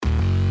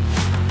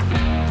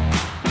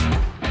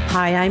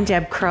Hi, I'm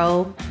Deb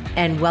Crow,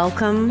 and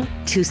welcome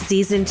to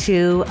Season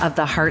 2 of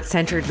the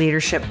Heart-Centered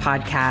Leadership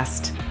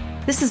Podcast.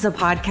 This is a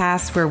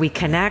podcast where we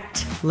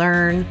connect,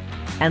 learn,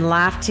 and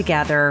laugh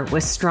together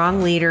with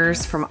strong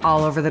leaders from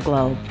all over the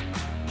globe.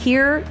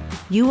 Here,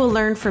 you will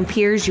learn from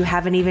peers you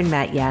haven't even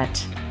met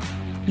yet.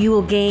 You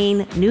will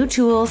gain new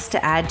tools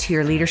to add to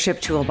your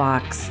leadership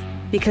toolbox,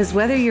 because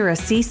whether you're a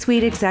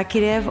C-suite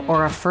executive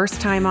or a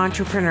first-time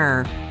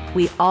entrepreneur,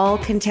 we all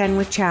contend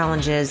with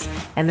challenges,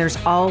 and there's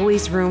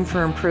always room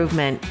for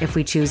improvement if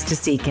we choose to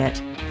seek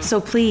it. So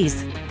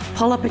please,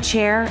 pull up a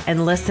chair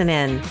and listen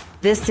in.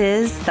 This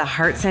is the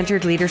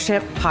Heart-Centered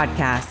Leadership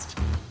Podcast.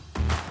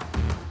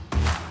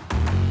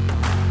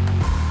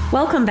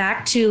 Welcome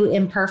back to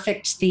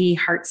Imperfect, the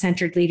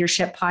Heart-Centered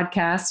Leadership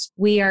Podcast.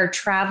 We are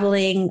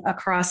traveling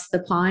across the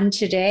pond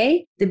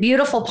today, the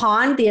beautiful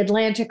pond, the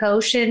Atlantic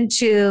Ocean,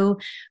 to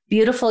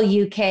beautiful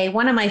UK,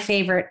 one of my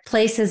favorite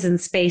places and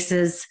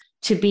spaces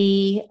to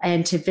be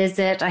and to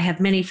visit. I have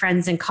many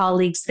friends and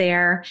colleagues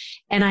there,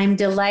 and I'm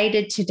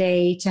delighted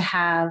today to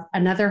have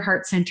another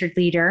heart-centered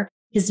leader.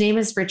 His name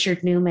is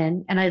Richard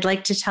Newman, and I'd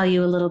like to tell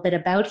you a little bit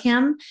about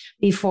him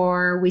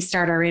before we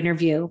start our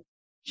interview.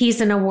 He's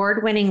an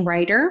award-winning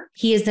writer.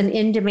 He is an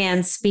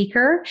in-demand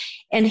speaker,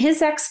 and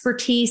his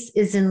expertise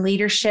is in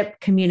leadership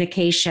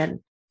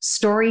communication,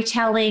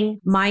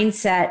 storytelling,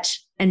 mindset,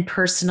 and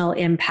personal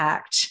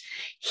impact.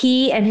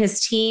 He and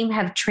his team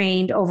have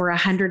trained over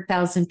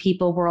 100,000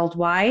 people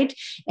worldwide,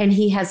 and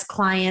he has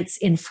clients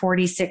in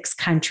 46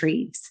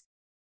 countries.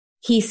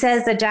 He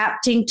says,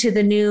 adapting to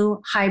the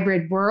new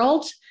hybrid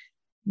world,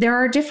 there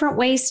are different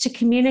ways to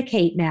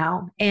communicate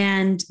now,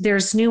 and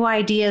there's new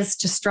ideas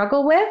to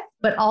struggle with,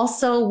 but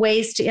also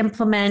ways to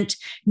implement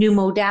new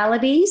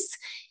modalities.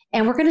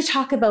 And we're going to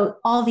talk about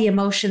all the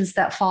emotions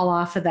that fall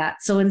off of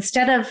that. So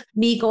instead of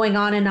me going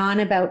on and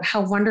on about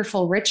how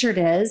wonderful Richard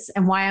is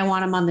and why I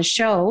want him on the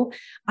show,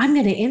 I'm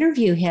going to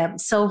interview him.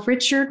 So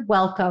Richard,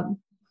 welcome.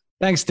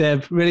 Thanks,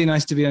 Deb. Really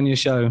nice to be on your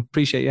show.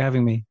 Appreciate you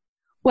having me.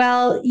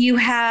 Well, you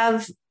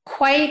have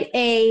quite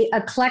a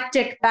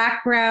eclectic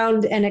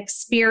background and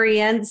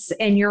experience,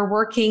 and you're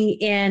working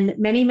in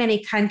many,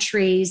 many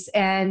countries.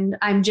 And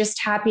I'm just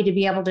happy to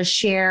be able to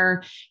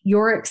share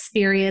your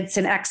experience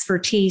and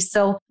expertise.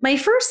 So my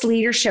first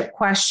leadership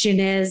question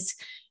is,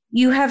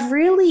 you have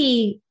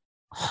really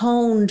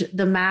honed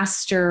the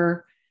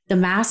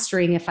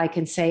mastering, if I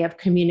can say, of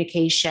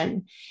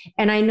communication.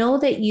 And I know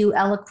that you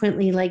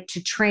eloquently like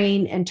to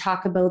train and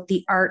talk about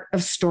the art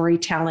of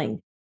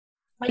storytelling.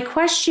 My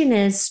question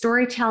is,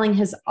 storytelling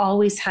has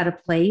always had a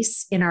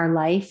place in our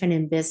life and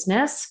in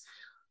business.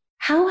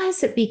 How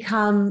has it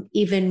become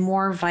even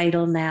more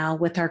vital now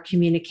with our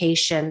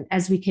communication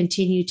as we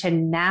continue to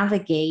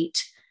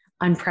navigate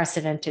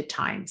unprecedented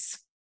times?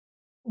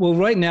 Well,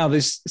 right now,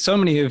 there's so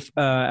many of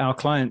our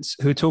clients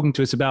who are talking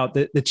to us about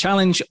the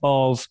challenge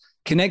of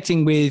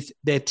connecting with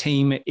their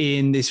team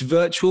in this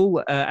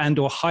virtual and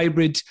or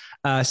hybrid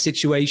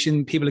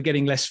situation. People are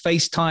getting less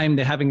face time.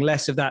 They're having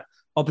less of that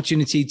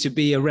opportunity to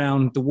be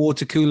around the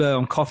water cooler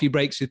on coffee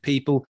breaks with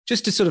people,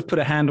 just to sort of put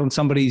a hand on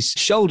somebody's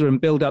shoulder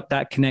and build up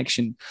that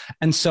connection.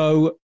 And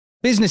so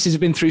businesses have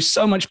been through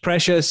so much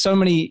pressure, so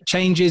many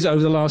changes over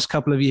the last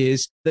couple of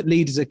years that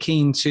leaders are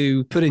keen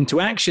to put into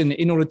action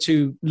in order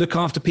to look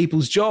after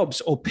people's jobs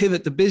or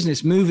pivot the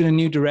business, move in a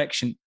new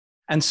direction.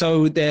 And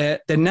so they're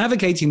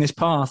navigating this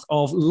path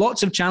of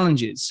lots of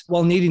challenges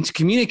while needing to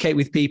communicate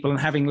with people and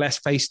having less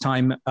face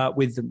time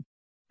with them.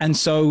 And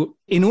so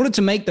in order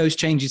to make those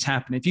changes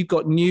happen, if you've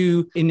got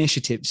new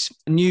initiatives,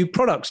 new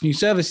products, new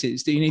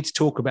services that you need to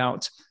talk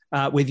about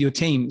with your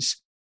teams,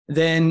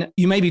 then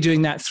you may be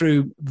doing that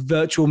through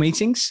virtual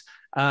meetings.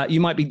 You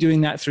might be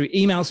doing that through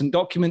emails and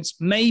documents.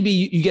 Maybe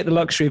you get the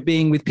luxury of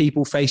being with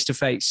people face to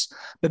face.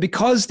 But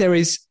because there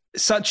is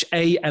such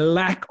a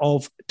lack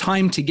of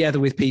time together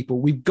with people,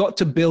 we've got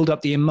to build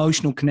up the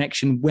emotional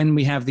connection when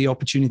we have the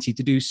opportunity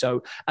to do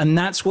so. And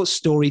that's what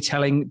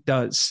storytelling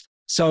does.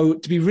 So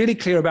to be really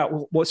clear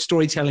about what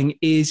storytelling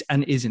is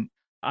and isn't,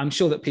 I'm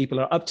sure that people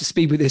are up to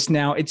speed with this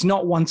now. It's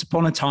not once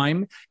upon a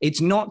time. It's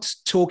not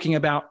talking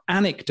about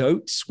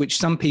anecdotes, which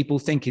some people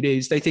think it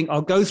is. They think,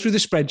 I'll go through the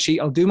spreadsheet,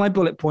 I'll do my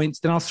bullet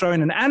points, then I'll throw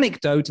in an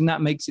anecdote, and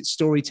that makes it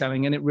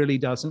storytelling, and it really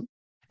doesn't.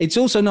 It's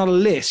also not a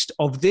list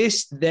of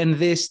this, then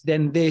this,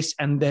 then this,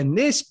 and then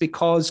this,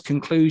 because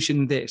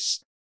conclusion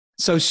this.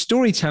 So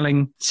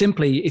storytelling,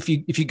 simply, if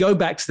you go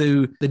back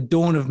to the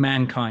dawn of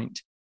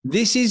mankind,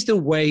 this is the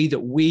way that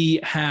we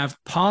have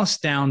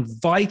passed down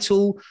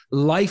vital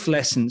life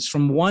lessons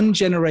from one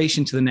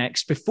generation to the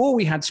next. Before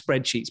we had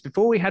spreadsheets,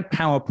 before we had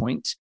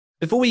PowerPoint,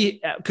 before we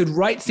could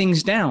write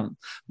things down,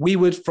 we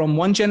would, from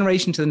one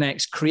generation to the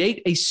next,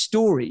 create a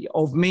story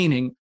of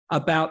meaning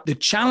about the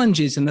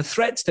challenges and the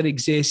threats that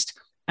exist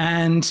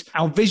and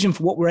our vision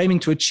for what we're aiming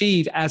to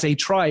achieve as a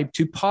tribe,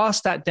 to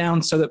pass that down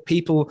so that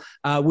people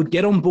would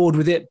get on board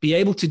with it, be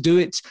able to do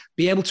it,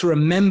 be able to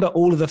remember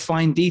all of the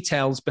fine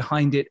details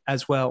behind it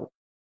as well.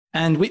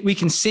 And we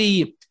can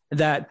see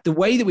that the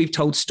way that we've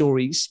told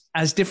stories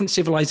as different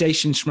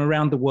civilizations from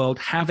around the world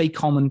have a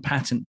common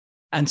pattern.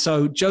 And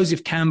so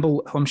Joseph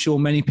Campbell, who I'm sure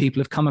many people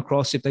have come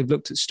across if they've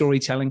looked at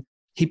storytelling,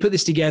 he put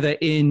this together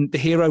in The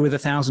Hero with a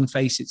Thousand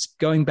Faces,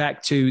 going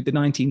back to the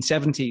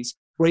 1970s,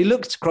 where he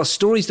looked across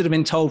stories that have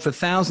been told for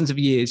thousands of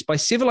years by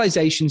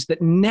civilizations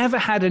that never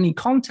had any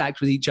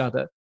contact with each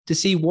other to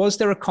see, was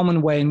there a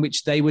common way in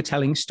which they were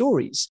telling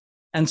stories?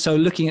 And so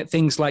looking at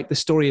things like the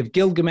story of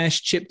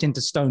Gilgamesh chipped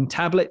into stone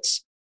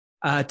tablets,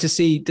 to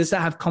see, does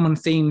that have common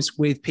themes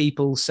with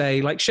people,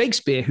 say, like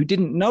Shakespeare, who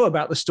didn't know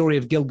about the story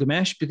of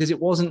Gilgamesh because it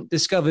wasn't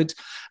discovered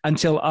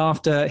until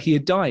after he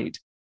had died.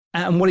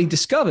 And what he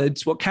discovered,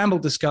 what Campbell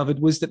discovered,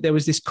 was that there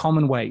was this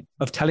common way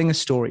of telling a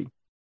story.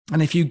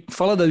 And if you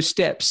follow those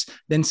steps,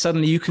 then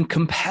suddenly you can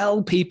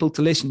compel people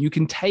to listen. You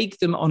can take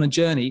them on a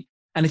journey.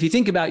 And if you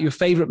think about your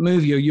favorite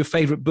movie or your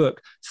favorite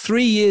book,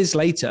 3 years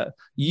later,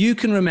 you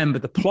can remember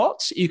the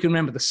plots, you can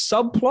remember the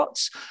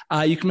subplots,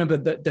 you can remember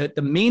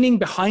the meaning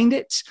behind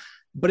it.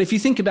 But if you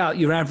think about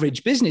your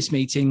average business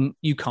meeting,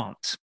 you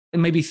can't.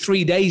 And maybe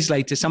 3 days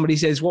later, somebody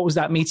says, what was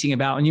that meeting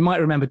about? And you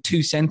might remember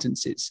 2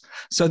 sentences.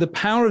 So the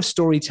power of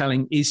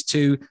storytelling is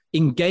to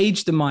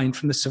engage the mind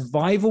from the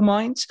survival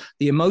mind,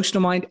 the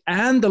emotional mind,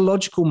 and the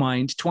logical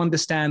mind to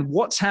understand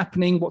what's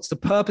happening, what's the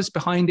purpose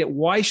behind it,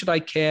 why should I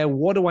care,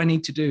 what do I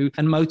need to do,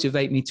 and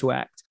motivate me to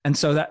act. And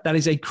so that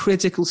is a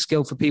critical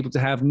skill for people to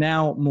have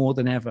now more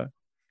than ever.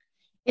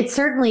 It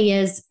certainly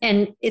is.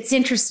 And it's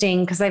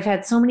interesting because I've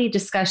had so many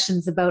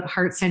discussions about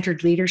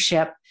heart-centered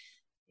leadership.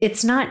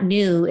 It's not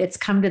new. It's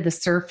come to the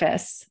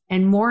surface.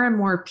 And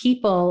more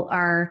people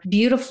are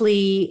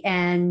beautifully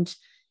and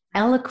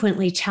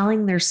eloquently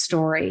telling their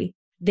story.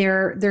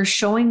 They're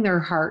showing their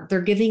heart.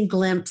 They're giving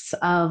glimpse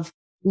of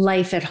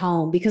life at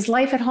home, because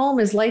life at home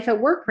is life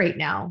at work right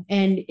now.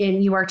 And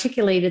you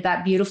articulated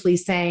that beautifully,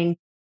 saying,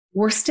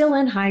 we're still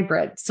in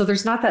hybrid. So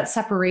there's not that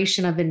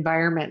separation of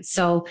environments.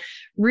 So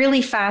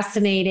really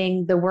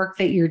fascinating, the work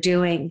that you're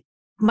doing.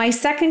 My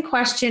second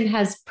question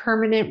has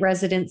permanent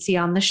residency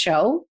on the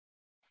show.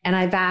 And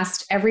I've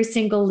asked every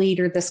single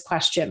leader this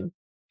question.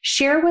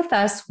 Share with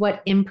us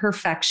what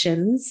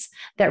imperfections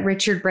that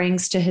Richard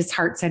brings to his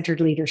heart-centered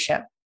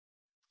leadership.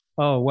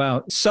 Oh,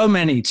 wow. So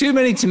many, too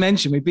many to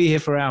mention. We'd be here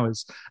for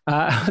hours.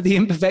 The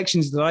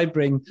imperfections that I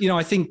bring,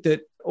 I think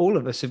that all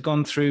of us have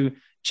gone through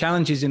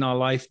challenges in our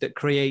life that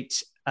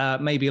create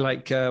maybe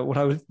like what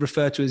I would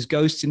refer to as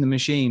ghosts in the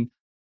machine.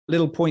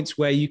 Little points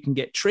where you can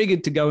get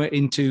triggered to go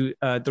into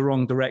the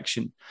wrong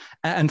direction.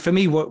 And for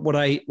me, what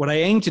I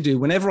aim to do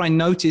whenever I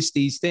notice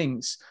these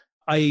things,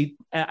 I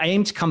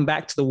aim to come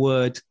back to the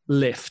word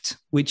lift,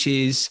 which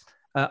is,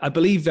 I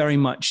believe very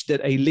much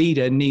that a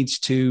leader needs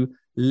to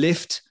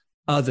lift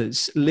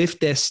others, lift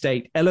their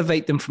state,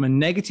 elevate them from a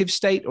negative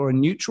state or a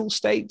neutral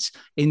state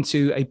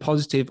into a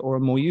positive or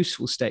a more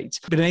useful state.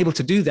 But in able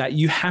to do that,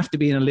 you have to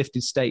be in a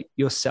lifted state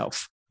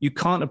yourself. You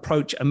can't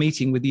approach a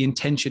meeting with the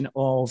intention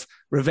of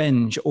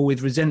revenge or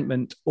with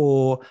resentment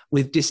or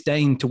with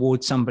disdain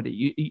towards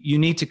somebody. You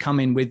need to come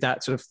in with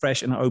that sort of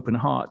fresh and open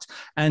heart.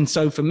 And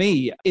so for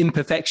me,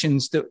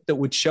 imperfections that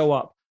would show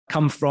up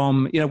come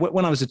from,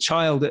 when I was a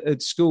child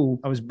at school,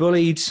 I was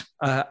bullied.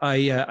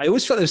 I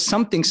always felt there was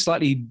something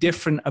slightly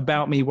different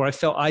about me, where I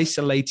felt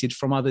isolated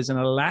from others and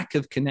a lack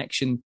of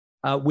connection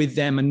with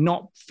them, and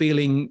not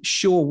feeling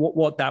sure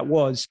what that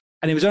was.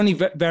 And it was only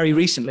very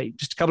recently,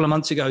 just a couple of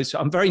months ago, so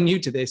I'm very new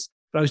to this,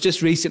 but I was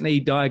just recently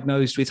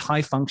diagnosed with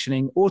high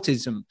functioning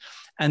autism.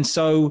 And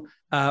so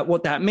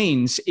what that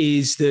means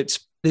is that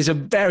there's a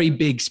very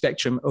big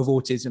spectrum of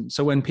autism.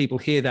 So when people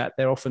hear that,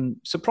 they're often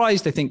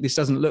surprised. They think this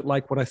doesn't look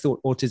like what I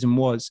thought autism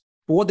was.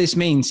 But what this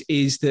means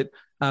is that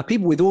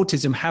people with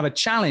autism have a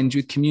challenge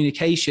with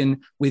communication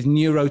with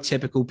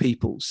neurotypical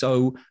people.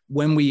 So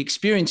when we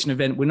experience an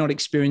event, we're not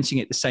experiencing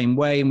it the same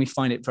way, and we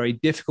find it very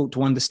difficult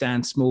to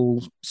understand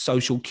small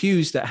social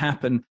cues that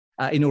happen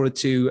in order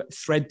to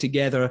thread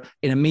together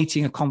in a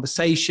meeting, a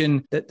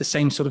conversation, that the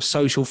same sort of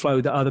social flow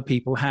that other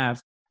people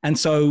have. And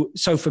so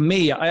for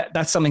me,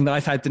 that's something that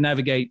I've had to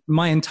navigate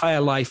my entire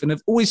life. And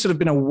I've always sort of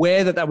been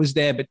aware that was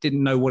there, but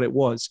didn't know what it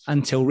was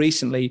until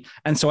recently.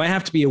 And so I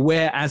have to be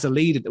aware as a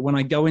leader that when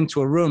I go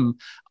into a room,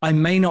 I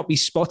may not be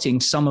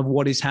spotting some of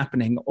what is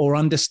happening or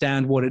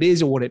understand what it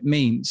is or what it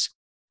means.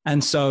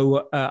 And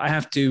so I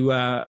have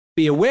to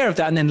be aware of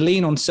that and then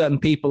lean on certain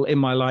people in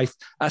my life.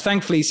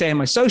 Thankfully, say in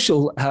my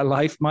social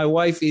life, my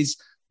wife is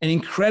an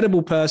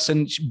incredible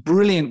person,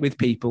 brilliant with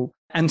people.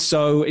 And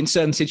so in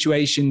certain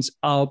situations,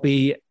 I'll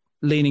be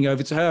leaning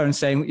over to her and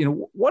saying,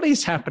 what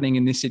is happening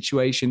in this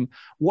situation?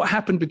 What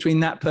happened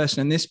between that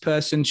person and this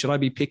person? Should I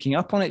be picking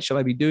up on it? Should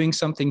I be doing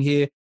something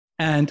here?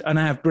 And I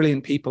have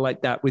brilliant people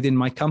like that within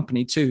my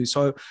company too.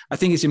 So I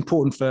think it's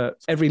important for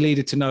every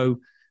leader to know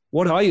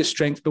what are your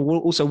strengths, but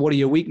also what are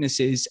your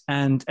weaknesses,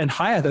 and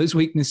hire those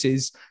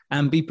weaknesses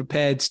and be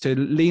prepared to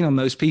lean on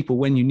those people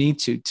when you need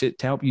to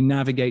help you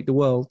navigate the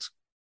world.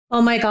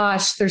 Oh my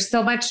gosh, there's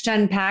so much to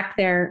unpack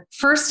there.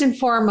 First and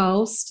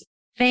foremost,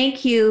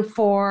 thank you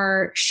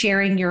for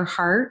sharing your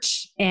heart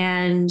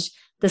and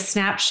the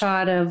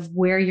snapshot of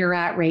where you're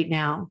at right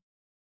now.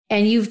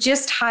 And you've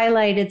just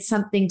highlighted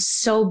something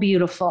so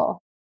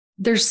beautiful,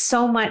 there's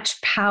so much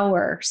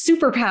power,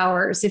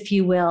 superpowers, if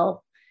you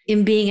will,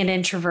 in being an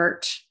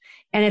introvert.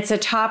 And it's a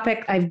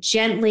topic I've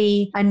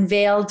gently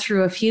unveiled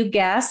through a few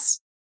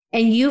guests.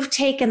 And you've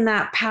taken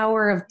that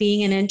power of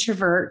being an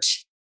introvert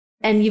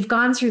and you've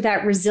gone through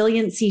that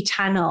resiliency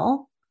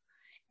tunnel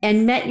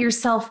and met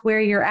yourself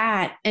where you're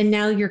at. And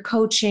now you're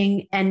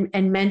coaching and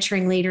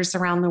mentoring leaders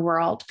around the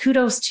world.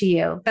 Kudos to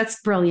you.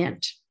 That's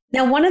brilliant.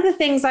 Now, one of the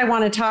things I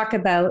want to talk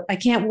about, I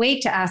can't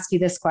wait to ask you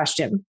this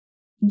question.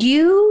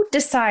 You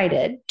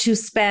decided to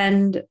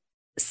spend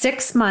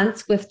 6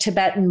 months with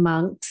Tibetan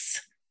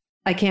monks.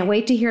 I can't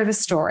wait to hear the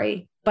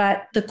story.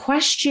 But the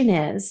question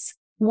is,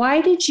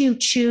 why did you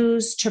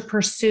choose to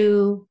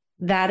pursue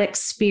that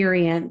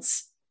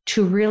experience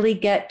to really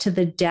get to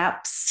the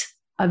depths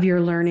of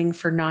your learning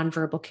for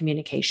nonverbal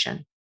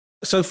communication?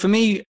 So for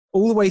me,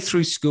 all the way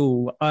through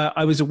school,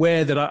 I was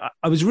aware that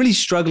I was really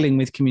struggling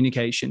with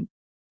communication.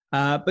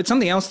 But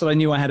something else that I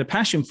knew I had a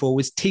passion for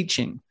was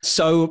teaching.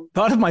 So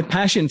part of my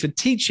passion for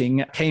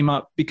teaching came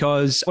up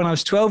because when I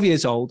was 12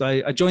 years old,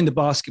 I joined the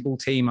basketball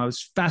team. I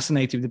was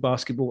fascinated with the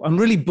basketball. I'm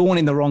really born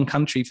in the wrong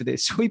country for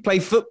this. We play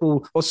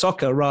football or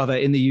soccer rather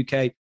in the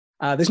UK.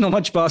 There's not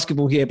much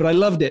basketball here, but I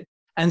loved it.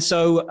 And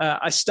so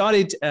I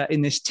started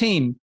in this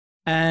team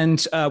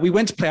and we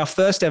went to play our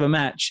first ever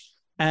match.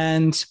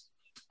 And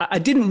I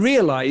didn't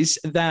realize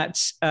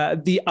that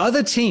the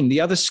other team,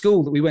 the other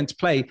school that we went to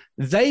play,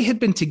 they had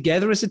been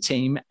together as a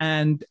team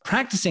and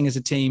practicing as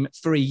a team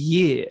for a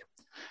year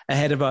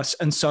ahead of us.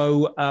 And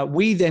so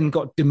we then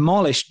got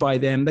demolished by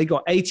them. They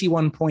got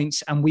 81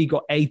 points and we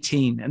got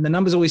 18. And the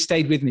numbers always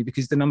stayed with me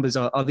because the numbers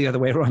are the other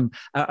way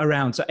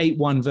around. So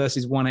 8-1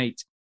 versus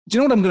 1-8. Do you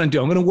know what I'm going to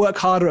do? I'm going to work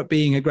harder at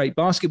being a great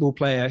basketball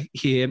player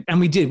here. And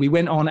we did. We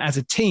went on as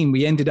a team.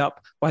 We ended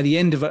up, by the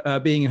end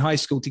of being in high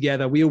school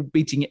together, we were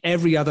beating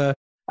every other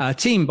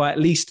team by at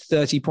least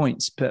 30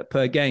 points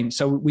per game.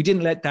 So we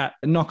didn't let that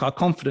knock our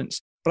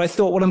confidence. But I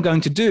thought what I'm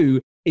going to do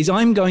is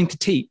I'm going to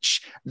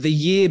teach the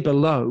year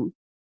below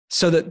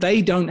so that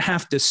they don't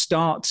have to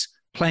start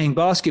playing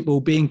basketball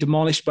being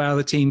demolished by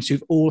other teams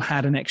who've all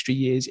had an extra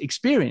year's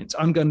experience.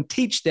 I'm going to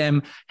teach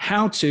them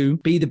how to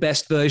be the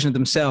best version of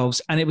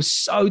themselves. And it was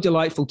so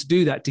delightful to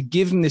do that, to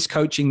give them this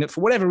coaching that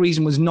for whatever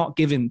reason was not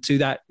given to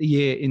that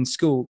year in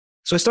school.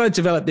 So I started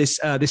to develop this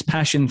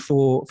passion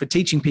for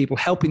teaching people,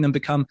 helping them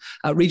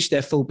reach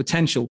their full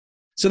potential.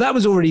 So that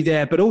was already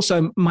there, but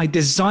also my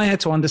desire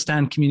to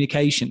understand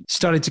communication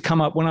started to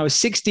come up when I was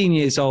 16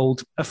 years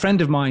old. A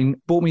friend of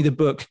mine bought me the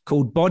book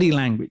called Body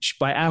Language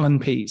by Alan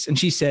Pease. And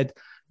she said,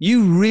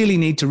 you really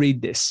need to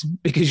read this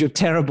because you're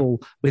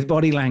terrible with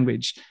body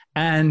language.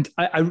 And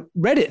I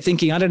read it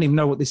thinking, I don't even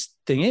know what this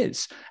thing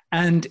is.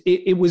 And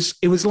it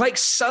was like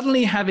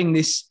suddenly having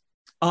this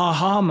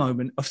aha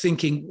moment of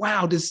thinking,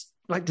 wow, does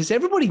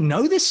everybody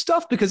know this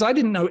stuff? Because I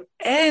didn't know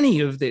any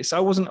of this. I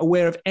wasn't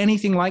aware of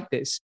anything like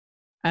this.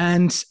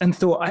 And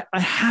thought, I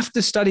have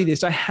to study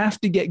this. I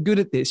have to get good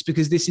at this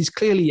because this is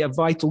clearly a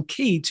vital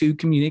key to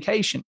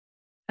communication.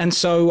 And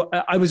so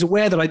I was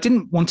aware that I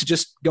didn't want to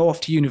just go off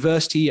to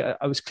university.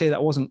 I was clear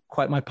that wasn't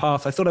quite my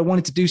path. I thought I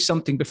wanted to do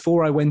something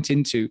before I went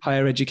into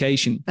higher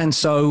education. And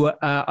so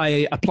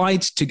I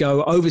applied to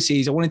go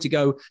overseas. I wanted to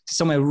go to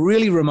somewhere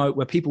really remote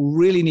where people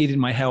really needed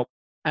my help.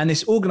 And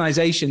this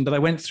organization that I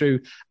went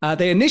through,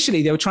 they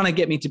were trying to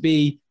get me to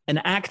be an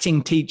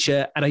acting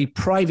teacher at a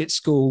private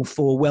school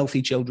for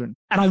wealthy children.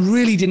 And I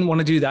really didn't want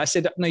to do that. I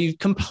said, no, you've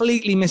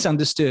completely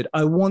misunderstood.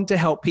 I want to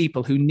help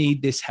people who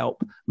need this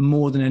help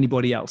more than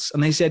anybody else.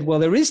 And they said, well,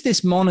 there is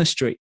this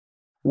monastery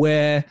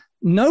where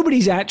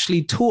nobody's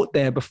actually taught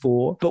there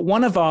before, but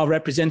one of our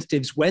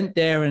representatives went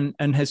there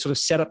and has sort of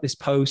set up this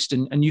post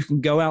and you can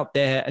go out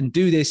there and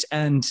do this.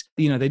 And,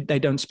 they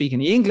don't speak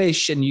any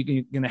English and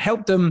you're going to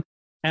help them.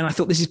 And I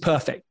thought, this is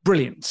perfect.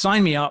 Brilliant.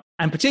 Sign me up.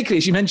 And particularly,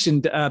 as you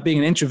mentioned, being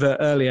an introvert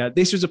earlier,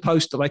 this was a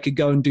post that I could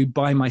go and do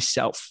by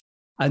myself.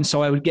 And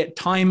so I would get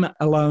time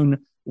alone,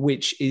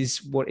 which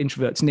is what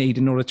introverts need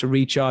in order to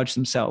recharge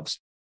themselves.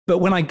 But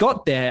when I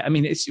got there,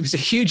 it was a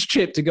huge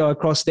trip to go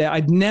across there.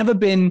 I'd never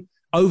been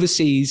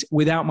overseas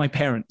without my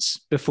parents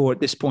before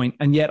at this point.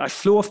 And yet I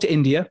flew off to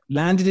India,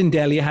 landed in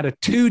Delhi, I had a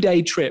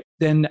 2-day trip,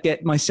 then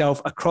get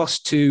myself across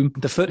to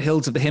the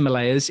foothills of the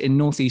Himalayas in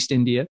northeast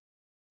India.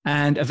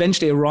 And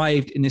eventually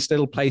arrived in this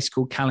little place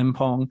called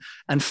Kalimpong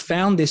and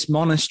found this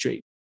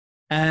monastery.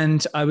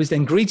 And I was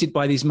then greeted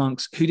by these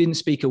monks who didn't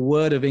speak a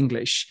word of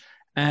English.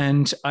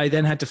 And I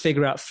then had to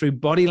figure out through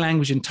body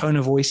language and tone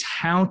of voice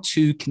how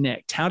to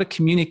connect, how to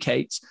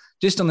communicate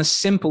just on the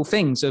simple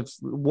things of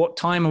what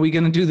time are we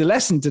going to do the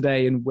lesson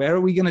today and where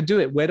are we going to do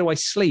it? Where do I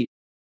sleep?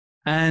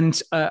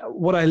 And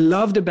what I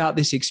loved about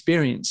this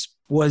experience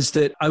was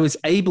that I was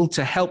able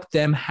to help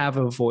them have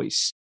a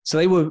voice. So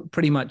they were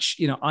pretty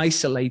much,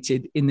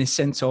 isolated in this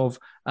sense of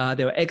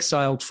they were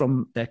exiled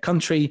from their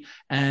country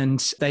and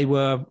they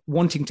were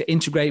wanting to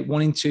integrate,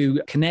 wanting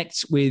to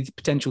connect with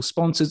potential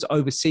sponsors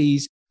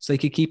overseas so they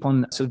could keep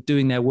on sort of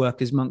doing their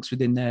work as monks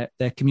within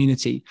their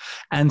community.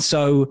 And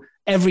so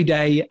every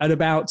day at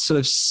about sort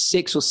of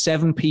 6 or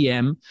 7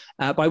 p.m.,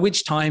 by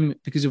which time,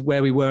 because of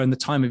where we were and the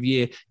time of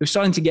year, it was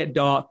starting to get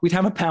dark. We'd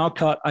have a power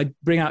cut. I'd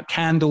bring out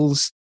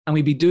candles, and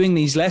we'd be doing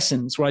these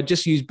lessons where I'd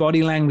just use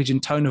body language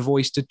and tone of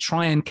voice to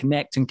try and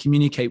connect and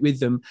communicate with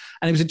them.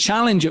 And it was a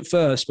challenge at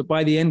first, but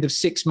by the end of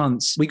 6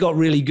 months, we got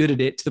really good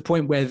at it to the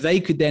point where they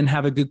could then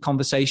have a good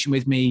conversation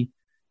with me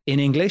in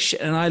English.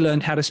 And I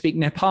learned how to speak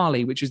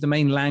Nepali, which was the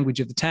main language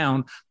of the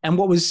town. And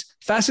what was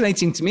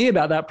fascinating to me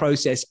about that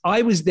process,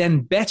 I was then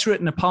better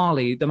at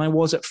Nepali than I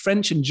was at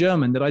French and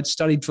German that I'd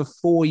studied for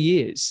 4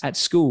 years at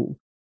school.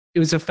 It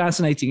was a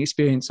fascinating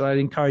experience. So I'd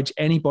encourage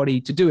anybody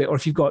to do it. Or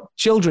if you've got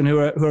children who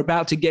are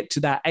about to get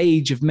to that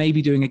age of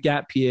maybe doing a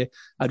gap year,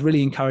 I'd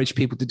really encourage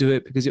people to do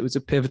it because it was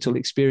a pivotal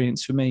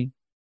experience for me.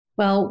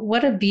 Well,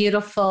 what a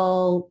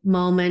beautiful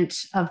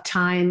moment of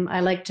time.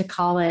 I like to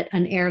call it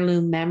an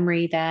heirloom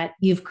memory that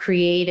you've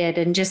created,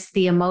 and just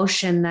the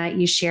emotion that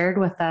you shared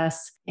with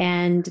us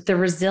and the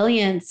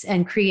resilience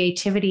and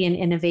creativity and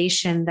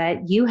innovation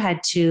that you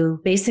had to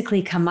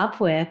basically come up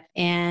with.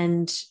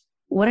 And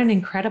what an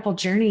incredible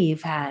journey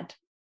you've had.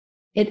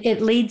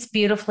 It leads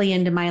beautifully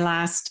into my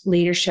last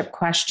leadership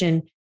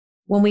question.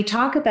 When we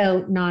talk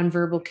about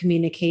nonverbal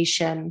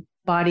communication,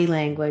 body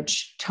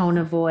language, tone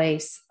of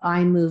voice,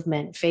 eye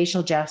movement,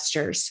 facial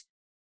gestures,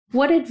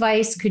 what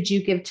advice could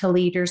you give to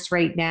leaders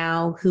right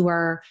now who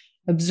are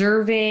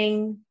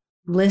observing,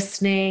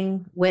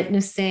 listening,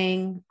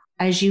 witnessing,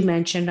 as you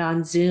mentioned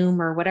on Zoom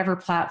or whatever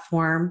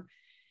platform?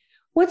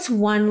 What's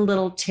one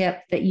little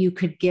tip that you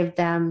could give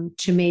them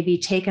to maybe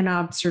take an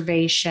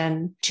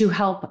observation to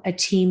help a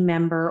team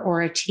member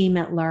or a team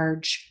at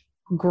large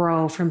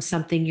grow from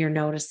something you're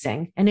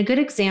noticing? And a good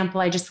example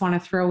I just want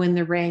to throw in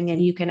the ring,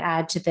 and you can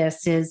add to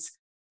this, is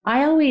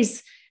I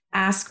always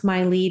ask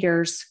my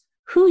leaders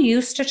who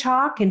used to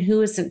talk and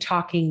who isn't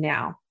talking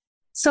now.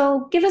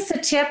 So give us a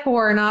tip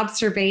or an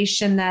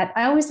observation that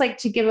I always like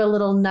to give a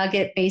little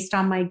nugget based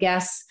on my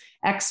guests'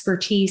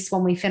 expertise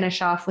when we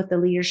finish off with the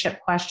leadership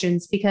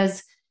questions,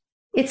 because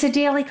it's a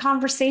daily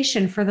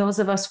conversation for those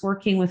of us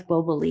working with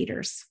global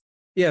leaders.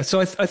 Yeah, so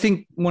I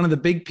think one of the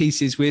big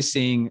pieces we're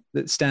seeing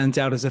that stands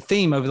out as a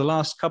theme over the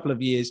last couple of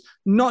years,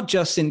 not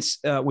just since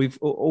we've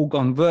all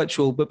gone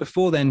virtual, but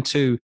before then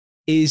too,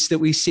 is that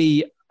we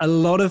see a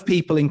lot of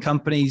people in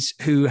companies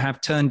who have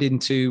turned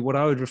into what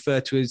I would refer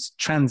to as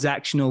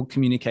transactional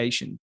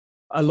communication,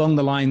 along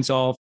the lines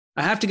of,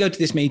 I have to go to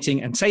this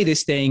meeting and say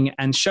this thing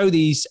and show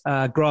these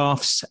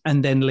graphs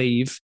and then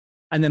leave.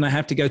 And then I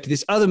have to go to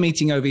this other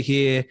meeting over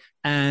here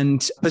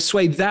and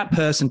persuade that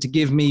person to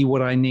give me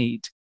what I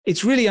need.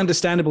 It's really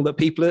understandable that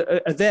people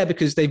are there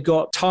because they've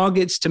got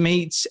targets to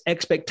meet,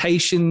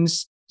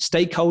 expectations,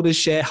 stakeholders,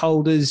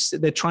 shareholders.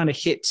 They're trying to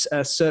hit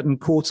certain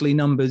quarterly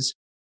numbers.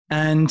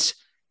 And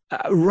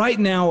right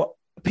now,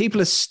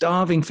 people are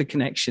starving for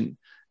connection.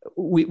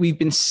 We've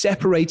been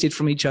separated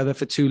from each other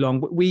for too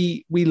long.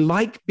 We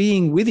like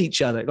being with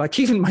each other. Like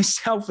even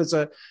myself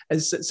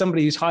as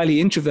somebody who's highly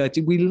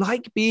introverted, we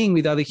like being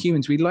with other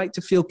humans. We like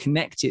to feel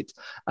connected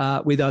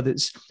with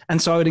others.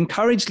 And so I would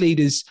encourage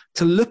leaders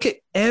to look at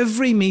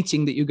every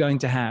meeting that you're going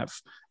to have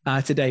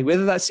today,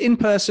 whether that's in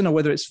person or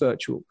whether it's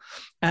virtual,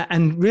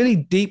 and really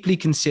deeply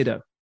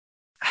consider,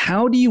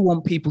 how do you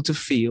want people to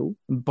feel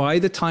by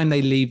the time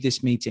they leave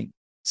this meeting?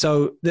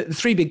 So the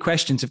three big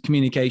questions of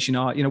communication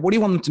are, what do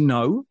you want them to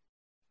know?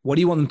 What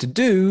do you want them to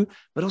do?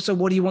 But also,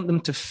 what do you want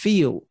them to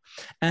feel?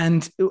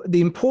 And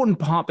the important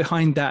part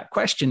behind that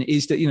question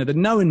is that, the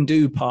know and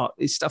do part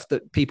is stuff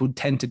that people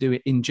tend to do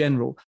it in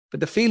general.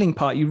 But the feeling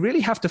part, you really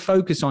have to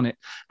focus on it.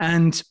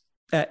 And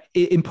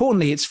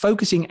importantly, it's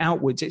focusing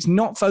outwards. It's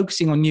not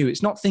focusing on you.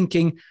 It's not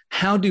thinking,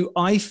 how do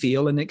I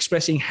feel, and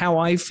expressing how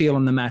I feel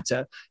on the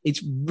matter.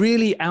 It's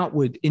really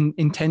outward,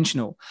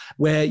 intentional,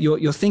 where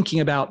you're thinking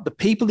about the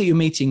people that you're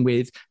meeting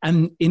with.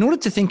 And in order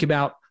to think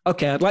about,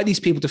 okay, I'd like these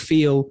people to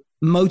feel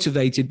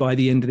motivated by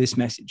the end of this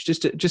message,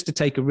 just to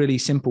take a really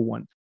simple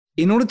one.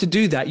 In order to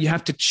do that, you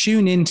have to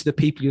tune into the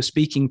people you're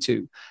speaking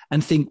to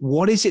and think,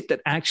 what is it that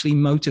actually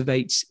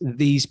motivates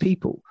these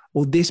people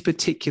or this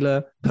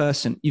particular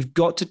person? You've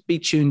got to be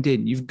tuned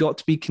in. You've got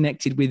to be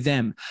connected with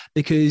them,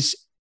 because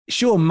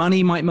sure,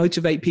 money might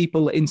motivate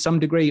people in some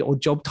degree, or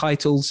job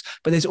titles,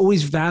 but there's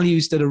always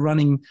values that are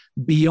running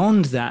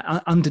beyond that,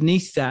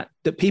 underneath that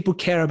people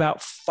care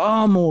about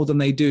far more than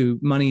they do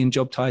money and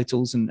job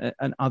titles and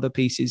other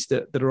pieces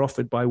that are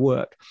offered by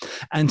work.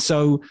 And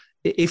so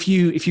if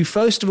you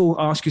first of all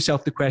ask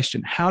yourself the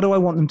question, how do I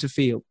want them to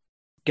feel?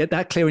 Get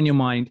that clear in your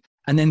mind.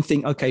 And then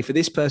think, okay, for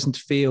this person to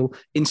feel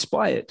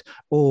inspired,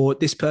 or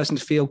this person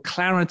to feel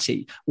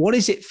clarity, what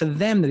is it for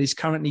them that is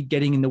currently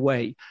getting in the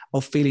way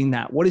of feeling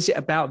that? What is it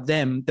about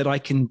them that I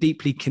can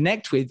deeply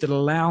connect with that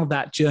allow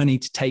that journey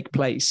to take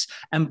place?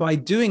 And by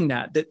doing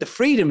that, the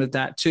freedom of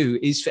that too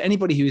is, for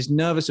anybody who is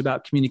nervous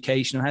about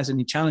communication or has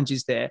any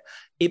challenges there,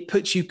 it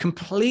puts you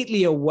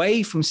completely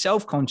away from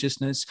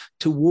self-consciousness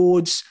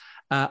towards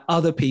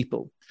other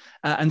people.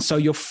 And so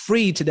you're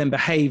free to then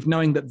behave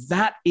knowing that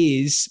that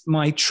is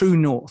my true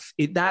north.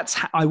 That's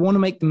how I want to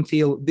make them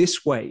feel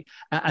this way.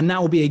 And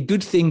that will be a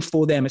good thing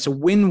for them. It's a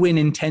win-win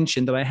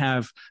intention that I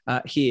have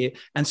here.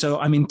 And so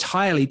I'm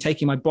entirely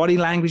taking my body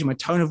language, my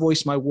tone of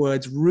voice, my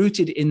words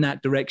rooted in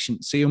that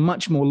direction. So you're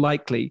much more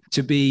likely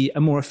to be a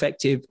more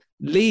effective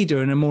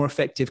leader and a more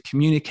effective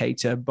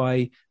communicator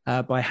by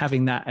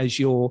having that as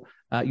your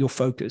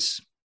focus.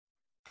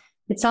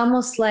 It's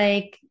almost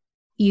like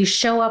you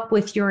show up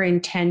with your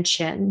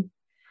intention,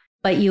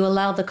 but you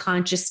allow the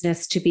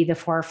consciousness to be the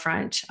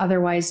forefront,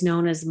 otherwise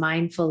known as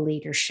mindful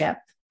leadership.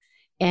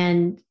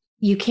 And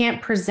you can't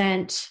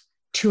present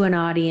to an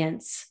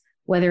audience,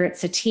 whether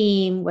it's a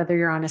team, whether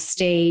you're on a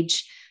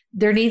stage,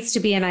 there needs to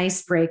be an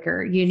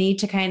icebreaker. You need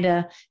to kind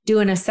of do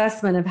an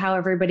assessment of how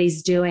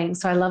everybody's doing.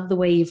 So I love the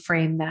way you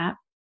frame that.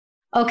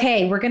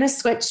 Okay, we're going to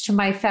switch to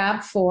my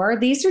Fab Four.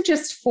 These are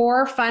just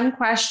 4 fun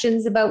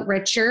questions about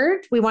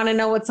Richard. We want to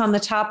know what's on the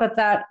top of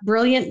that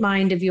brilliant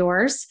mind of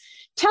yours.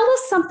 Tell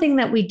us something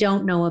that we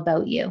don't know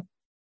about you.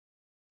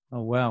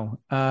 Oh,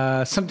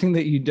 wow. Something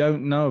that you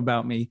don't know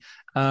about me.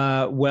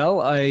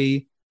 Well,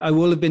 I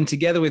will have been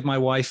together with my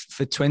wife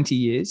for 20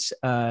 years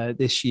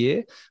this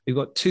year. We've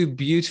got 2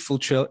 beautiful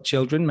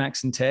children,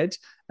 Max and Ted,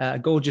 a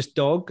gorgeous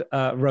dog,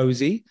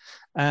 Rosie.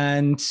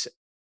 And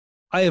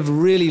I have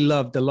really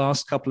loved the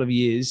last couple of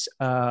years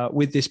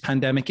with this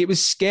pandemic. It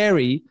was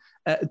scary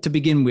to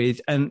begin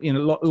with, and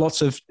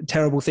lots of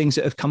terrible things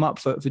that have come up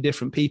for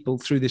different people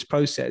through this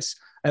process.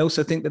 I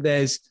also think that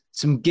there's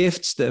some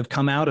gifts that have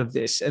come out of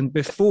this. And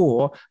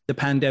before the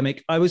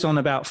pandemic, I was on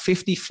about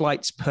 50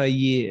 flights per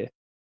year.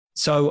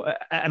 So,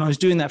 and I was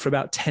doing that for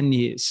about 10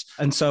 years.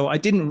 And so I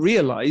didn't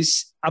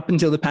realize up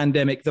until the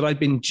pandemic that I'd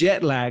been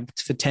jet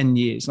lagged for 10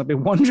 years. And I've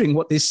been wondering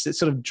what this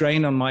sort of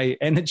drain on my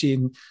energy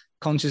and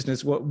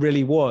consciousness what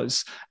really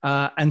was.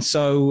 And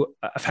so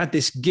I've had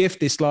this gift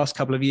this last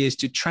couple of years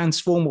to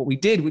transform what we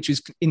did, which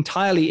was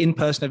entirely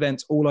in-person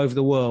events all over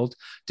the world,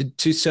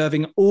 to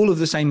serving all of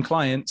the same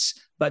clients,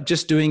 but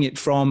just doing it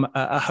from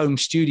a home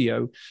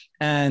studio.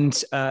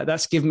 And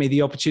that's given me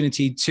the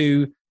opportunity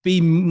to be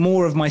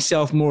more of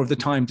myself, more of the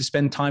time, to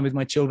spend time with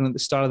my children at the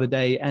start of the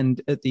day and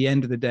at the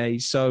end of the day.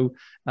 So,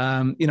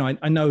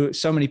 I know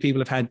so many people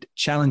have had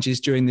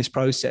challenges during this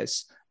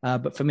process,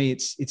 but for me,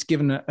 it's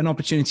given an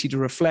opportunity to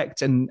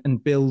reflect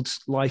and build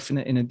life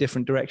in a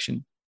different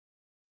direction.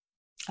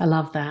 I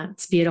love that.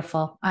 It's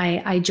beautiful.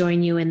 I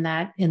join you in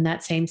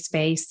that same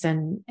space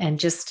and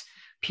just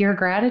pure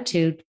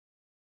gratitude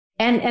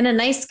and a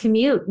nice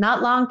commute,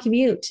 not long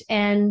commute.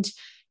 And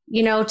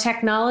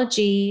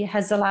technology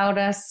has allowed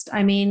us,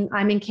 I'm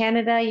in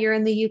Canada, you're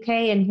in the UK,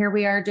 and here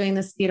we are doing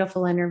this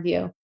beautiful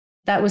interview.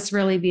 That was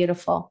really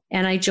beautiful.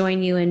 And I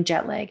join you in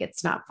jet lag.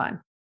 It's not fun.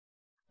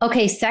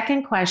 Okay,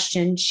 second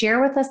question.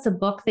 Share with us a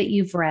book that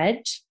you've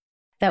read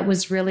that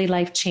was really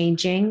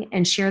life-changing,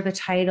 and share the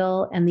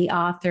title and the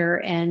author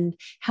and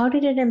how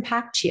did it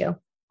impact you?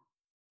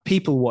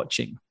 People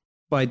Watching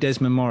by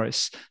Desmond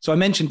Morris. So I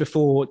mentioned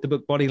before the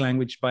book Body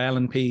Language by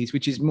Alan Pease,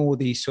 which is more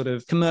the sort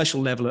of commercial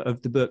level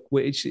of the book,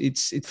 which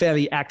it's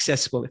fairly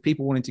accessible. If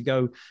people wanted to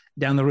go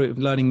down the route of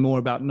learning more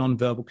about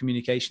nonverbal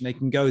communication, they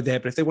can go there.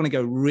 But if they want to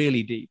go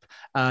really deep,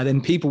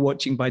 then People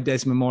Watching by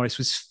Desmond Morris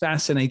was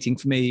fascinating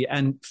for me.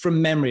 And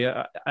from memory,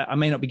 I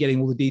may not be getting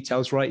all the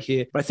details right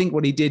here, but I think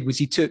what he did was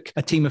he took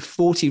a team of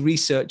 40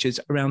 researchers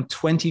around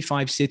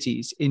 25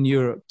 cities in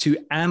Europe to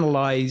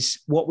analyze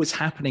what was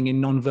happening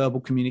in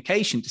nonverbal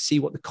communication, to see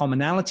what the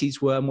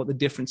commonalities were and what the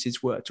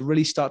differences were, to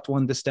really start to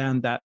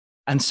understand that.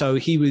 And so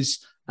he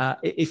was,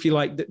 if you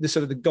like, the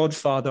sort of the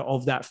godfather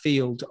of that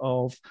field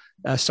of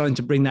starting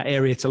to bring that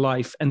area to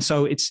life. And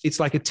so it's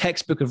like a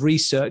textbook of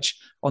research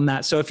on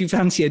that. So if you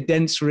fancy a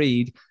dense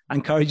read, I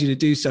encourage you to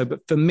do so. But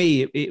for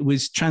me, it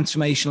was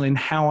transformational in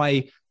how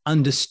I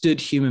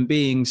understood human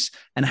beings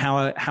and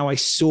how I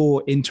saw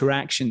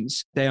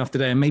interactions day after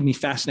day, and made me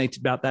fascinated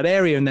about that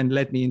area, and then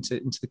led me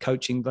into the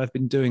coaching that I've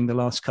been doing the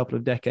last couple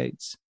of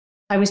decades.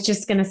 I was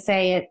just going to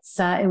say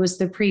it was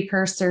the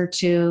precursor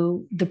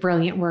to the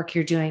brilliant work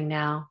you're doing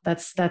now.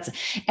 That's,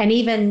 and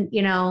even,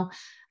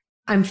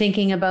 I'm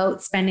thinking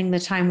about spending the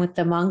time with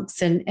the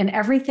monks, and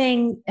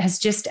everything has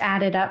just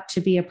added up to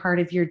be a part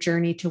of your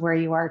journey to where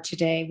you are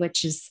today,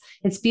 which is,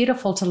 it's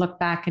beautiful to look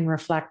back and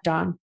reflect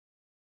on.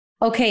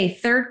 Okay.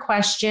 Third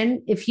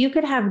question. If you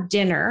could have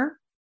dinner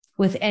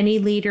with any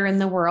leader in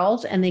the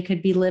world, and they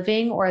could be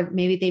living or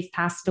maybe they've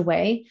passed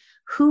away,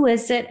 who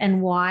is it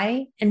and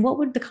why? And what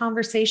would the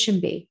conversation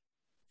be?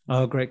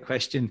 Oh, great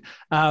question.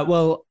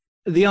 Well,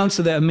 the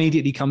answer that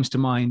immediately comes to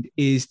mind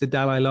is the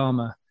Dalai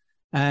Lama.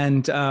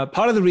 And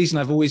part of the reason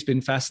I've always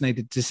been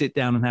fascinated to sit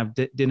down and have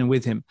dinner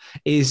with him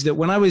is that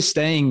when I was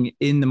staying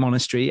in the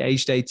monastery,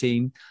 aged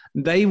 18,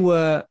 they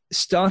were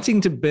starting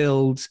to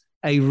build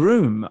a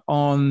room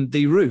on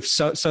the roof.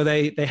 So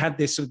they had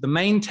this sort of the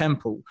main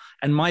temple,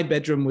 and my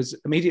bedroom was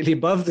immediately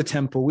above the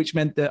temple, which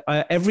meant that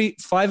every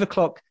 5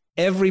 o'clock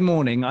every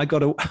morning, I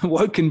got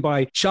awoken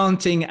by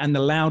chanting and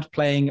the loud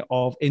playing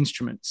of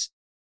instruments.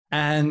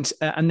 And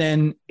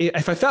then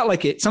if I felt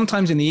like it,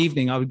 sometimes in the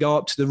evening, I would go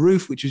up to the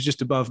roof, which was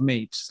just above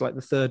me, just like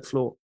the third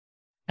floor.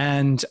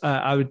 And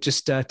I would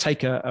just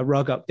take a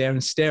rug up there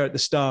and stare at the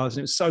stars.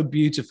 And it was so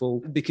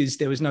beautiful because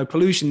there was no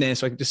pollution there.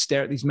 So I could just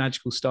stare at these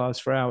magical stars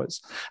for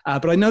hours.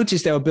 But I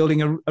noticed they were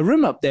building a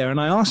room up there.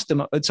 And I asked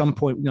them at some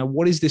point,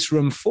 what is this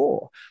room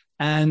for?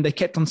 And they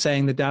kept on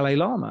saying the Dalai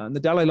Lama. And the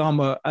Dalai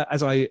Lama,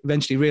 as I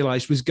eventually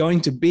realized, was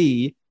going to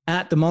be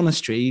at the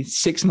monastery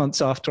 6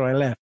 months after I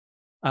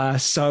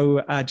left.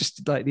 So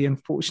just like the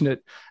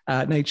unfortunate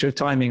nature of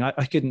timing,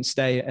 I couldn't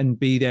stay and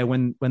be there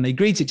when they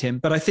greeted him.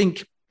 But I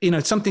think,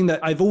 something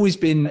that I've always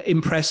been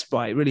impressed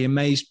by, really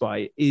amazed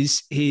by,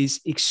 is his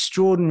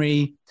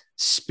extraordinary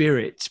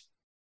spirit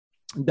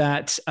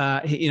that,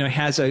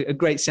 has a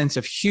great sense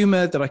of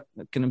humor that I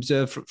can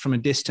observe from a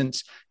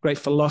distance, great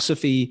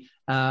philosophy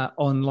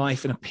on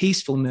life, and a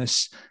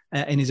peacefulness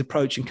in his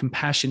approach and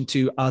compassion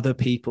to other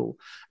people,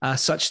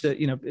 such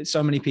that,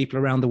 so many people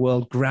around the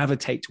world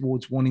gravitate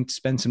towards wanting to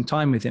spend some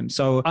time with him.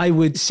 So I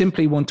would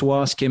simply want to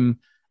ask him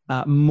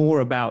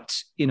more about,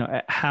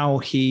 how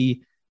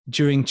he,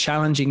 during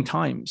challenging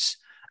times,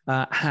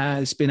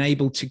 has been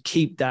able to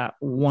keep that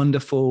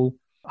wonderful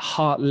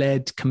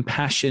heart-led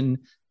compassion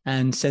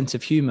and sense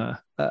of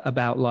humor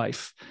about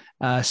life.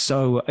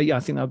 So I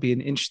think that'll be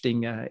an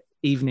interesting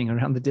evening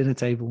around the dinner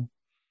table.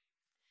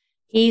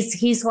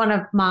 He's one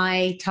of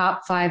my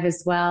top 5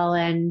 as well.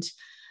 And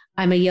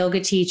I'm a yoga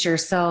teacher.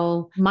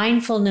 So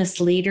mindfulness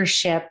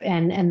leadership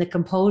and the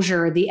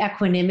composure, the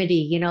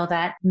equanimity,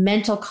 that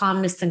mental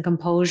calmness and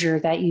composure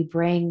that you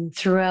bring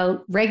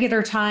throughout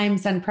regular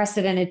times,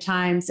 unprecedented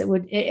times, it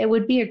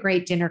would be a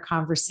great dinner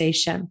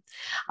conversation.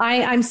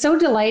 I'm so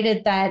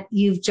delighted that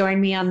you've joined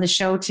me on the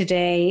show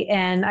today.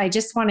 And I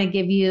just want to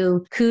give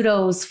you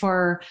kudos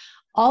for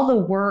all the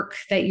work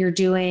that you're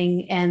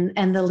doing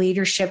and the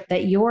leadership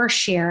that you're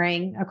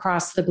sharing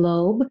across the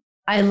globe.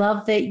 I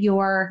love that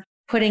you're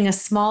putting a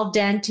small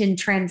dent in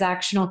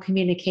transactional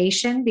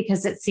communication,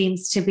 because it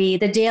seems to be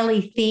the daily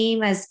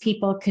theme as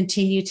people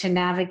continue to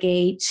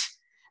navigate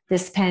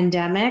this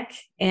pandemic.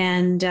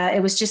 And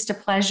it was just a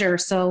pleasure.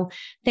 So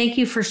thank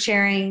you for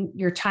sharing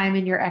your time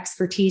and your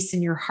expertise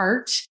and your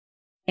heart.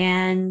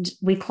 And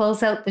we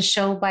close out the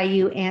show by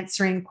you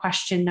answering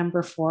question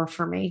number 4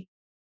 for me.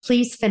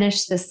 Please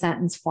finish this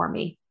sentence for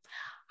me.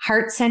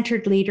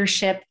 Heart-centered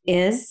leadership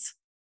is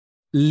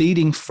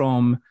leading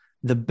from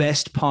the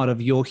best part of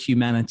your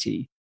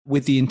humanity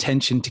with the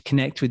intention to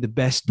connect with the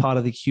best part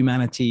of the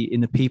humanity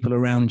in the people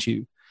around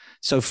you.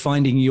 So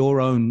finding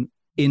your own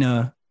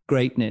inner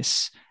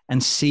greatness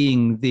and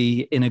seeing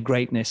the inner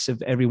greatness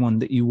of everyone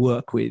that you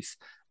work with.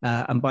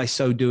 And by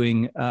so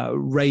doing,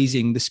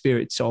 raising the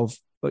spirits of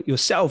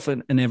yourself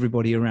and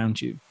everybody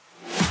around you.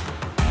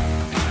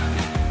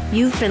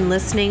 You've been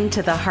listening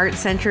to the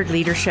Heart-Centered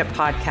Leadership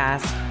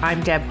Podcast.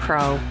 I'm Deb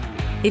Crow.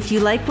 If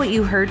you like what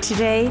you heard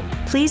today,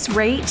 please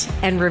rate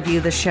and review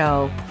the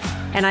show.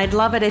 And I'd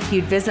love it if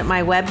you'd visit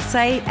my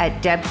website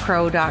at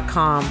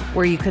debcrow.com,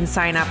 where you can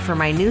sign up for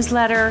my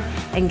newsletter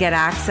and get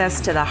access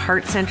to the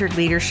Heart-Centered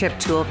Leadership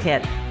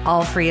Toolkit,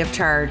 all free of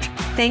charge.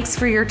 Thanks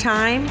for your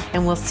time,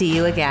 and we'll see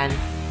you again.